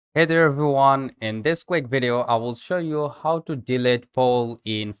Hey there everyone, in this quick video I will show you how to delete poll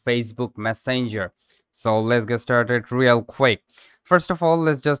in Facebook Messenger. So let's get started real quick. First of all,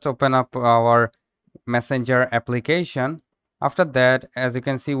 let's just open up our Messenger application. After that, as you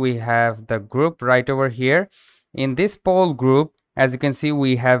can see, we have the group right over here. In this poll group, as you can see,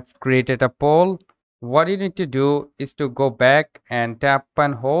 we have created a poll. What you need to do is to go back and tap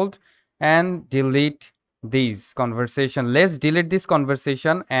and hold and delete this conversation. Let's delete this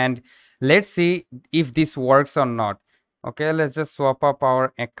conversation and let's see if this works or not. Okay, let's just swap up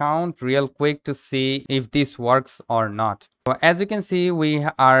our account real quick to see if this works or not. So as you can see, we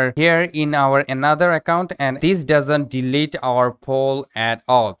are here in our another account and this doesn't delete our poll at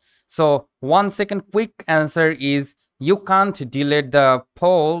all. So 1 second quick answer is you can't delete the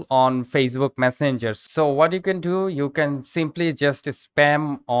poll on Facebook Messenger. So what you can do, you can simply just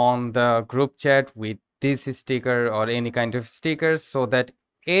spam on the group chat with this sticker or any kind of stickers so that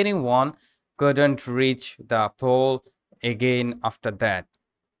anyone couldn't reach the poll again after that.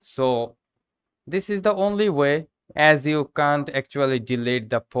 So this is the only way, as you can't actually delete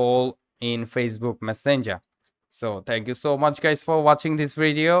the poll in Facebook Messenger. So thank you so much guys for watching this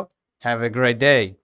video. Have a great day.